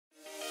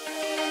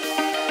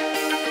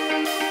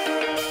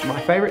My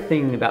favourite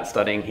thing about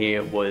studying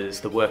here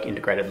was the work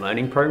integrated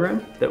learning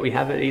program that we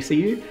have at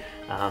ECU,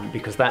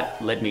 because that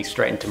led me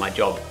straight into my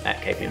job at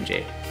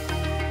KPMG.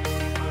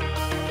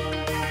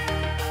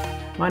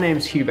 My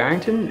name's Hugh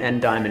Barrington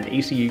and I'm an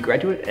ECU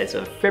graduate as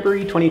of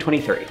February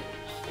 2023.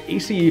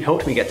 ECU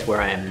helped me get to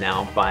where I am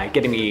now by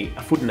getting me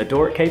a foot in the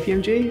door at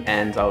KPMG,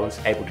 and I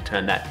was able to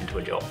turn that into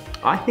a job.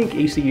 I think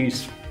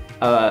ECU's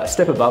a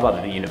step above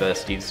other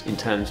universities in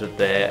terms of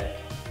their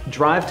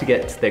drive to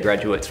get their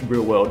graduates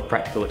real-world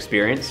practical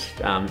experience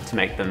to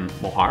make them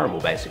more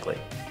hireable, basically.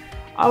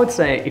 I would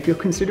say if you're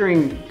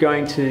considering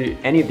going to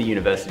any of the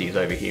universities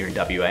over here in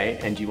WA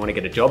and you want to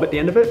get a job at the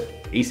end of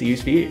it,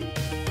 ECU's for you.